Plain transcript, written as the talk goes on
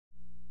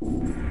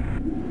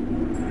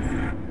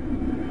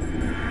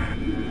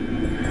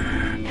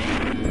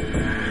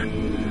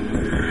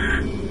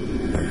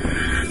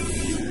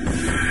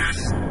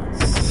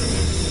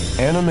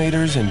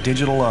Animators and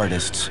digital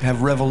artists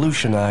have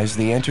revolutionized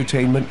the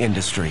entertainment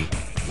industry.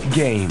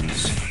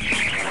 Games,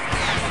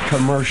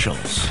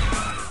 commercials,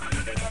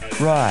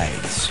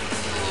 rides,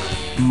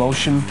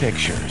 motion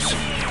pictures.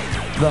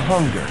 The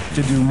hunger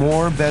to do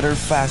more, better,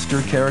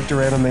 faster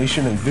character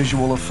animation and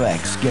visual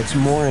effects gets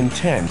more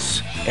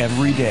intense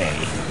every day.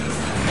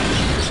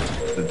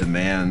 The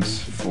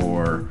demands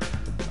for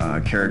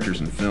characters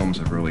and films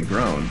have really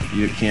grown.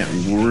 You can't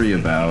worry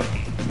about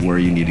where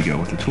you need to go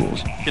with the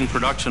tools. In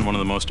production, one of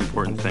the most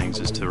important things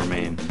is to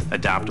remain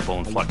adaptable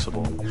and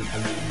flexible.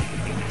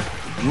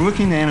 We're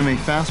looking to animate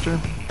faster,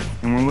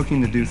 and we're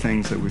looking to do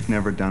things that we've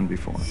never done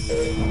before.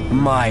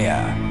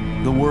 Maya,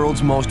 the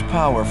world's most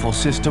powerful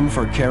system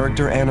for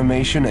character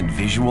animation and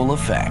visual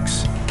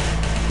effects.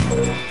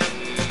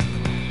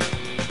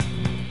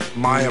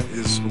 Maya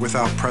is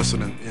without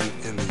precedent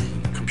in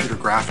the computer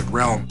graphic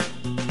realm.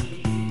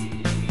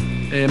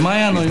 With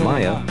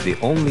Maya, the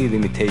only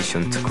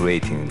limitation to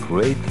creating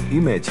great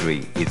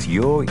imagery is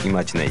your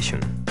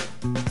imagination.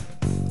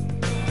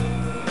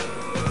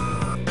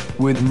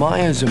 With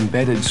Maya's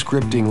embedded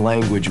scripting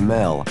language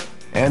MEL,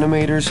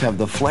 animators have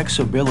the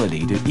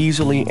flexibility to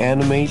easily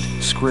animate,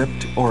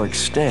 script, or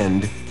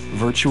extend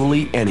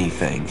virtually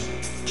anything.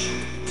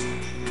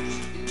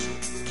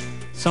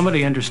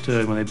 Somebody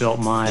understood when they built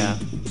Maya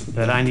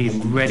that I need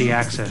ready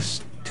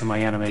access to my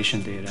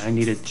animation data. I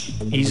need it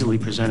easily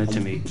presented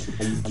to me.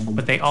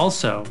 But they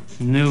also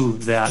knew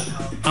that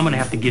I'm going to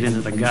have to get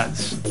into the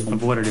guts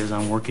of what it is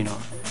I'm working on.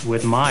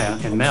 With Maya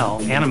and MEL,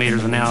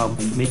 animators are now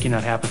making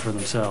that happen for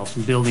themselves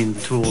and building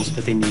the tools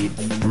that they need.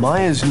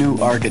 Maya's new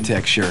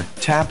architecture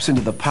taps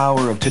into the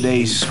power of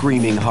today's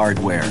screaming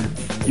hardware.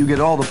 You get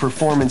all the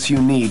performance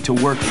you need to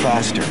work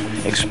faster,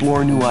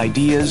 explore new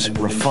ideas,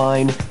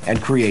 refine,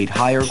 and create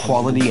higher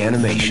quality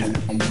animation.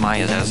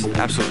 Maya has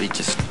absolutely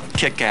just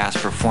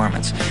kick-ass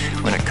performance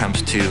when it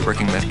comes to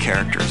working with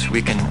characters.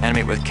 We can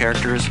animate with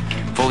characters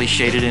fully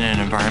shaded in an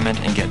environment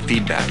and get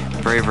feedback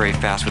very, very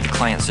fast with the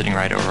client sitting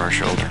right over our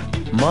shoulder.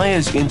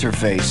 Maya's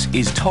interface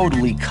is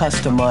totally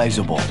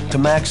customizable to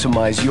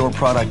maximize your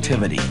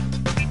productivity.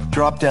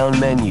 Drop-down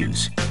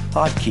menus,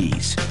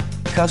 hotkeys,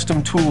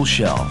 custom tool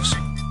shelves,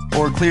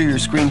 or clear your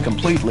screen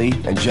completely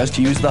and just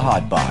use the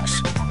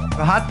hotbox.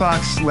 The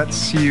hotbox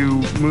lets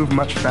you move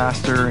much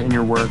faster in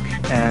your work,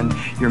 and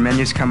your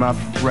menus come up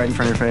right in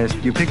front of your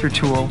face. You pick your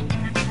tool,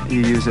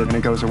 you use it, and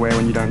it goes away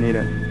when you don't need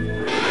it.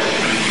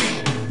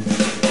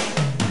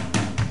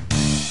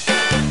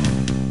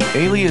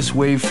 Alias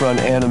Wavefront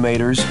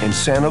animators in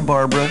Santa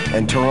Barbara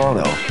and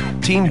Toronto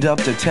teamed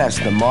up to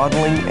test the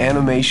modeling,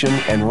 animation,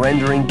 and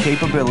rendering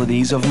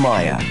capabilities of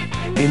Maya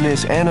in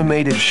this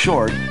animated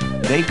short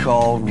they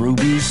call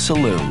Ruby's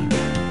Saloon.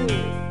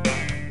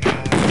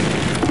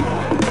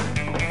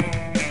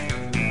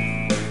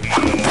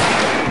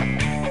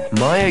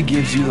 Maya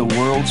gives you the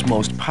world's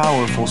most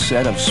powerful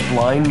set of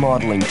spline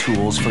modeling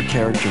tools for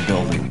character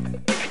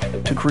building.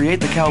 To create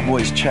the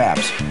cowboy's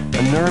chaps,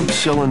 a nerved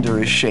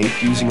cylinder is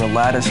shaped using a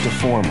lattice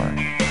deformer.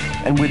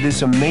 And with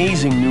this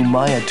amazing new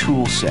Maya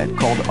tool set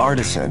called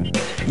Artisan,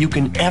 you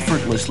can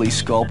effortlessly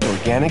sculpt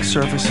organic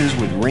surfaces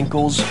with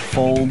wrinkles,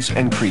 folds,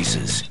 and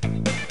creases.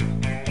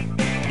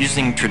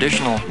 Using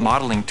traditional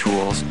modeling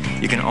tools,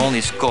 you can only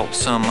sculpt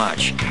so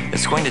much.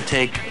 It's going to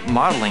take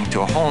modeling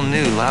to a whole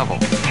new level.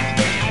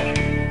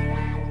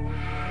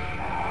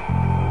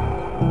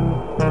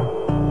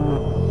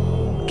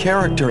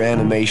 Character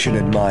animation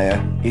in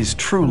Maya is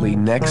truly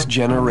next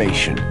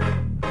generation,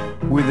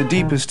 with the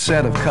deepest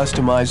set of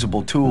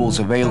customizable tools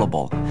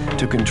available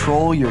to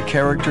control your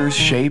character's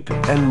shape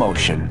and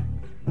motion.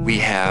 We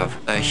have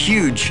a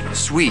huge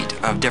suite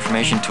of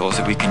deformation tools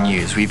that we can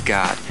use. We've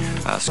got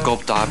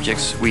sculpt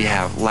objects, we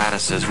have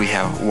lattices, we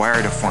have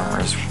wire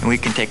deformers, and we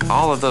can take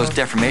all of those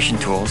deformation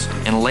tools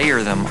and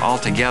layer them all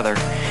together.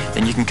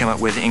 Then you can come up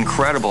with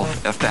incredible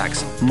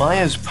effects.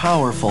 Maya's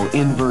powerful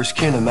inverse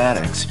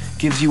kinematics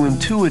gives you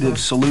intuitive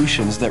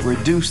solutions that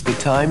reduce the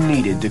time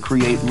needed to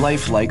create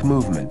lifelike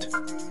movement.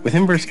 With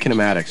inverse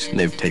kinematics,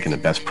 they've taken the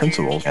best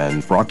principles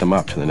and brought them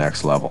up to the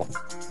next level.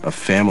 A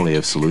family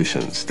of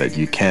solutions that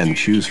you can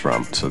choose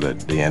from so that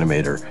the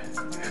animator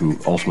who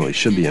ultimately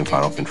should be in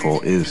final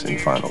control is in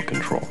final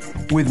control.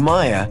 With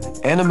Maya,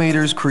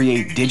 animators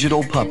create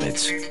digital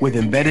puppets with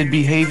embedded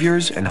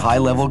behaviors and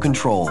high-level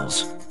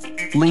controls.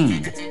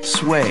 Lean,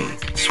 sway,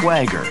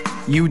 swagger,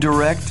 you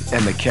direct,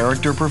 and the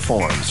character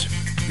performs.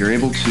 You're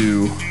able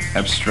to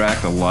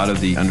abstract a lot of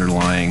the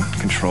underlying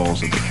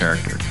controls of the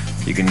character.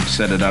 You can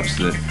set it up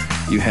so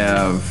that you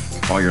have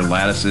all your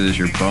lattices,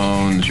 your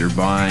bones, your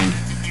bind,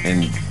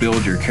 and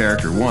build your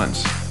character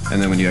once. And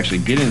then when you actually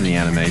get into the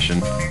animation,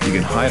 you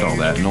can hide all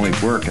that and only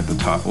work at the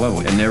top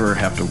level and never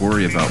have to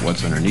worry about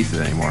what's underneath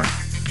it anymore.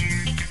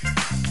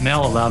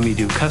 MEL allowed me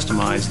to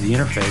customize the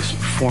interface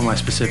for my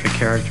specific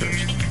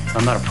characters.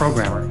 I'm not a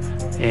programmer,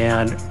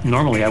 and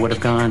normally I would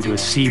have gone to a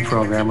C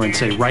programmer and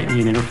say, write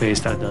me an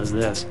interface that does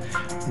this.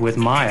 With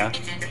Maya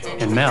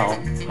and MEL,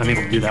 I'm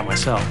able to do that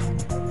myself.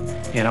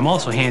 And I'm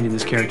also handing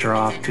this character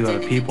off to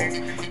other people.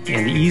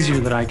 And the easier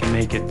that I can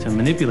make it to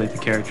manipulate the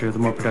character, the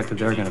more productive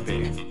they're going to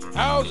be.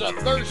 How's a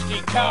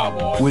thirsty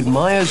cowboy? With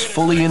Maya's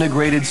fully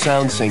integrated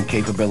sound sync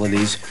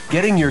capabilities,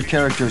 getting your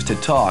characters to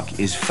talk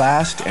is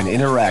fast and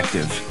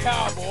interactive.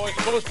 Cowboy's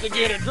supposed to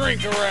get a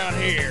drink around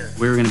here.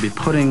 We're going to be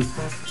putting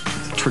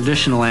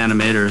traditional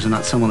animators, and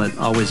not someone that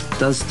always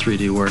does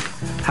 3D work.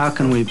 How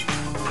can we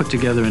put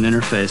together an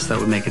interface that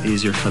would make it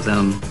easier for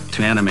them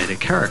to animate a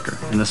character?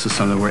 And this is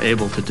something we're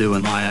able to do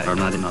in Maya or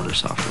not in other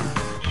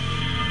software.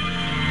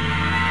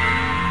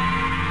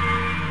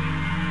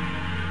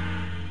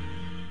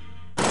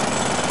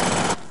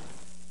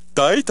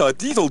 I thought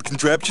these old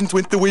contraptions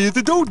went the way of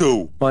the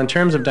dodo. Well, in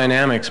terms of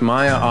dynamics,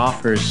 Maya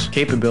offers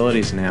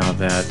capabilities now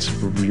that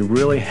we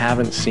really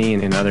haven't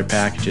seen in other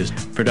packages.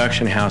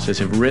 Production houses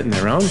have written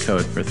their own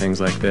code for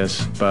things like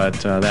this, but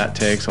that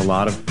takes a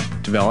lot of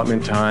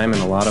development time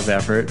and a lot of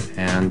effort,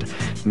 and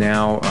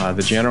now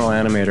the general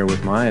animator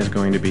with Maya is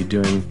going to be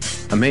doing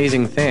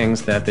amazing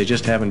things that they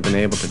just haven't been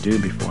able to do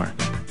before.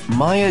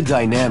 Maya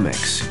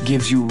Dynamics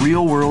gives you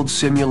real-world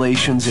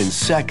simulations in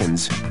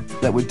seconds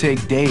that would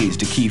take days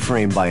to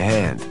keyframe by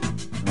hand.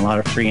 A lot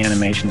of free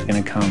animation is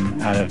going to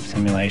come out of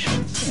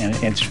simulations, and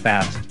it's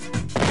fast.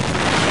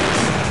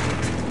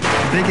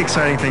 The big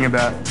exciting thing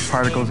about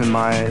particles in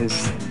Maya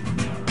is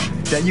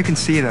that you can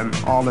see them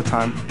all the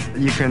time.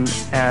 You can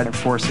add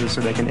forces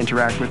so they can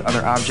interact with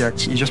other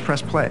objects. You just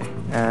press play,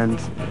 and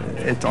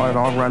it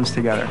all runs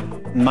together.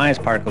 Maya's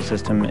particle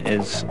system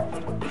is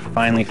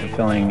finally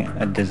fulfilling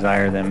a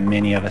desire that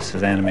many of us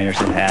as animators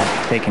have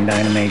had, taking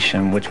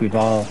Dynamation, which we've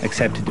all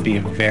accepted to be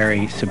a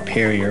very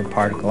superior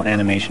particle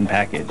animation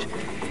package,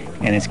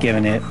 and it's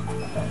given it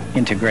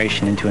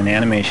integration into an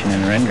animation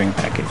and rendering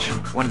package.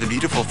 One of the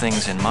beautiful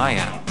things in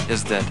Maya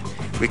is that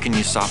we can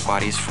use soft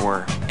bodies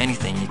for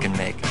anything. You can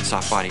make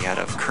soft body out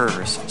of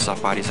curves,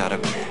 soft bodies out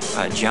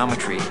of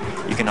geometry.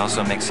 You can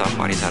also make soft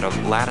bodies out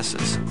of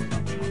lattices.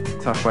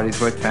 Soft bodies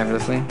work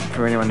fabulously.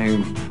 For anyone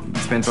who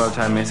spends a lot of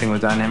time messing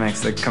with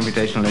dynamics, the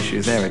computational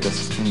issues there are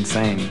just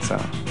insane. So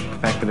the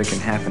fact that it can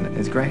happen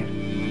is great.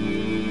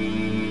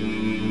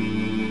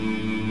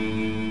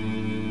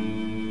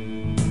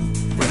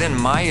 Within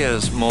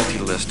Maya's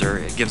multi-lister,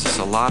 it gives us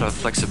a lot of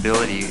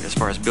flexibility as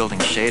far as building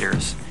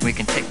shaders. We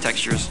can take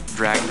textures,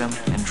 drag them,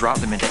 and drop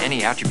them into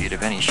any attribute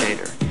of any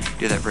shader.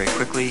 Do that very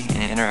quickly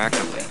and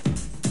interactively.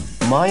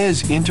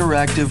 Maya's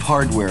interactive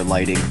hardware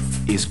lighting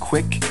is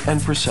quick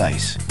and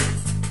precise.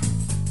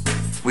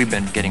 We've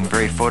been getting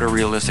very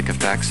photorealistic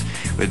effects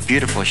with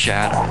beautiful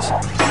shadows.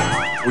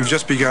 We've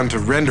just begun to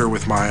render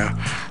with Maya,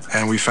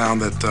 and we found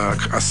that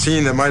a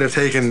scene that might have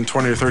taken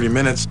 20 or 30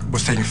 minutes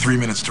was taking 3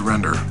 minutes to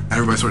render.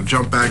 Everybody sort of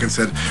jumped back and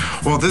said,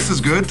 well, this is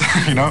good,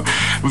 you know,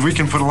 we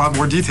can put a lot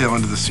more detail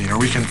into the scene, or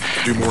we can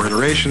do more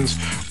iterations.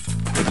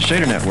 With the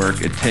shader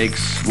network, it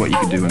takes what you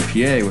can do in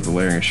PA with the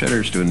layering of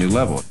shaders to a new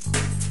level.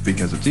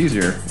 Because it's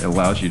easier, it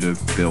allows you to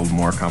build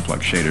more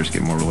complex shaders,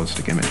 get more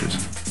realistic images.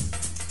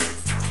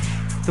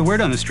 The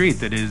word on the street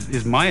that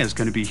is Maya is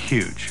going to be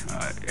huge.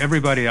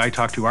 Everybody I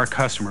talk to, our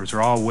customers,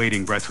 are all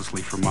waiting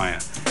breathlessly for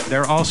Maya.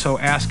 They're also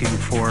asking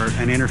for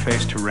an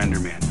interface to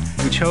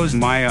RenderMan. We chose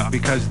Maya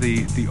because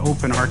the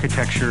open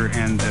architecture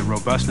and the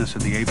robustness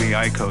of the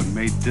API code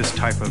made this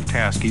type of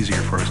task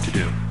easier for us to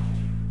do.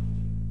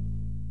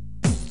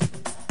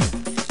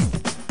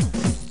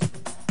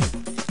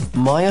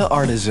 Maya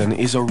Artisan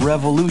is a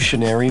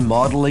revolutionary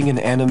modeling and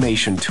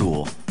animation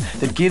tool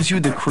that gives you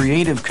the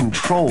creative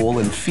control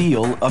and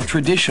feel of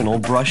traditional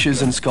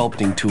brushes and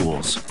sculpting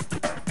tools.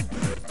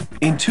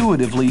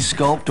 Intuitively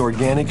sculpt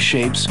organic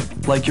shapes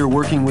like you're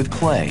working with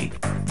clay.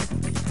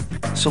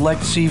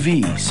 Select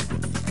CVs.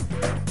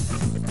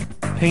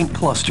 Paint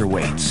cluster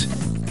weights.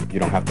 You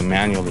don't have to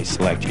manually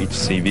select each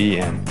CV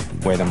and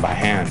weigh them by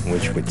hand,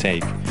 which would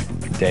take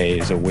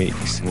days or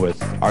weeks.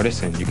 With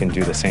Artisan, you can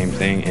do the same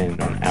thing in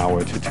an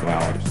hour to 2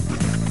 hours.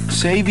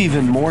 Save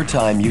even more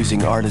time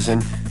using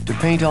Artisan to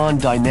paint on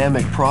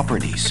dynamic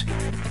properties.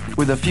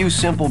 With a few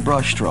simple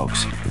brush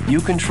strokes,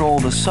 you control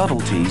the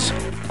subtleties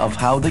of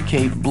how the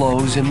cape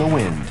blows in the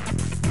wind.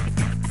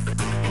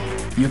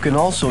 You can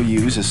also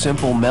use a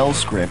simple Mel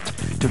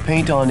script to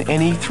paint on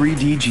any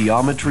 3D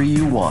geometry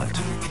you want.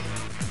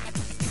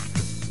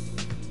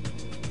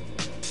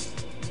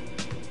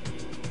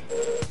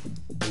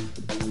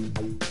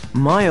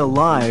 Maya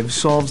Live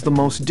solves the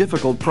most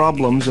difficult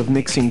problems of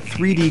mixing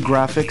 3D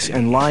graphics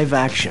and live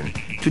action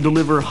to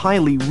deliver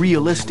highly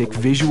realistic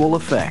visual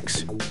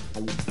effects.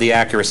 The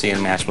accuracy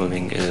in match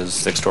moving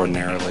is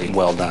extraordinarily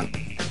well done.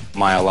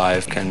 Maya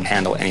Live can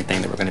handle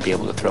anything that we're going to be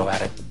able to throw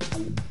at it.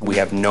 We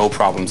have no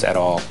problems at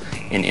all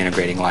in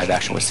integrating live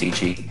action with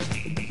CG.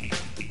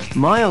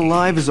 Maya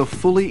Live is a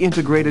fully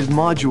integrated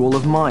module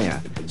of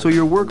Maya, so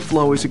your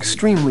workflow is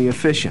extremely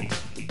efficient.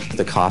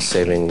 The cost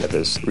saving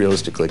is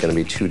realistically going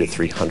to be 200 to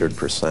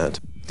 300%.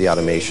 The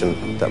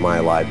automation that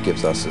Maya Live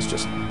gives us is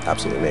just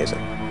absolutely amazing.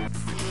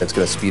 It's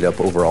going to speed up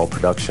overall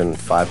production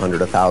 500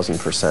 to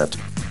 1,000%.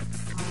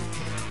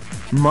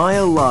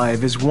 Maya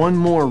Live is one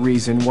more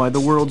reason why the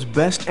world's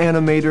best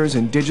animators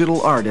and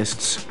digital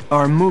artists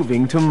are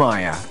moving to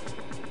Maya.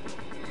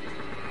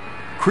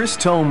 Chris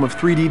Tome of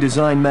 3D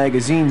Design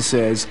Magazine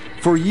says,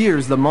 for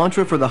years the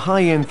mantra for the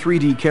high-end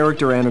 3D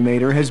character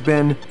animator has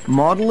been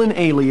model in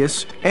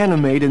Alias,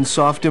 animate in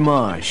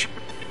Softimage.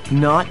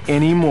 Not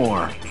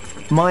anymore.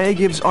 Maya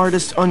gives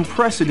artists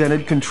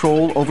unprecedented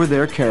control over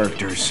their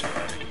characters.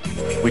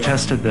 We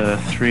tested the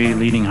 3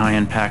 leading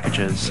high-end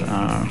packages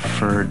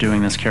for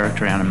doing this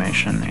character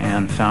animation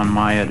and found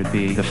Maya to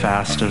be the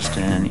fastest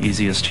and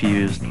easiest to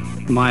use.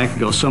 Maya can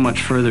go so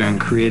much further in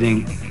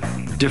creating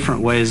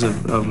different ways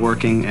of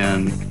working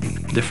and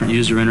different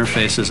user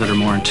interfaces that are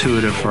more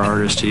intuitive for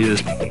artists to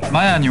use. We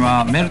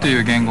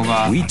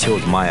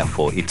chose Maya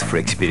for its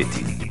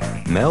flexibility.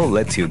 Mel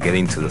lets you get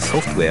into the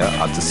software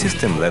at the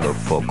system level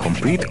for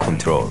complete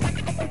control.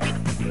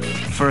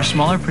 For a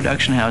smaller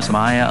production house,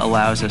 Maya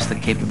allows us the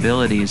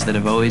capabilities that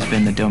have always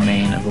been the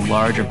domain of the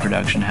larger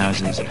production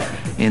houses,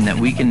 in that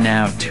we can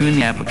now tune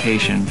the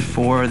application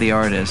for the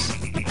artist.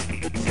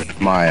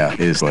 Maya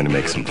is going to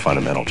make some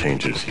fundamental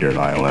changes here at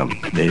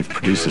ILM. They've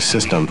produced a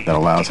system that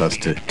allows us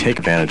to take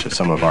advantage of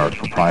some of our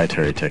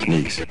proprietary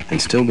techniques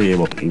and still be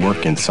able to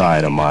work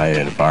inside a Maya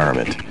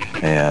environment.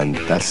 And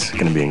that's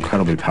going to be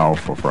incredibly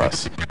powerful for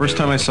us. First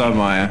time I saw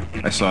Maya,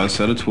 I saw a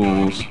set of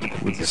tools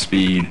with the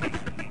speed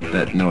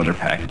that no other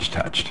package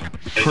touched.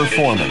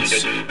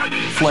 Performance,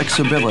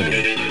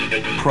 flexibility,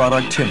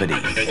 productivity.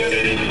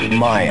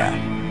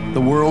 Maya, the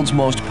world's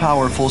most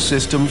powerful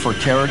system for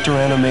character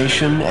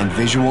animation and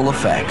visual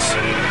effects.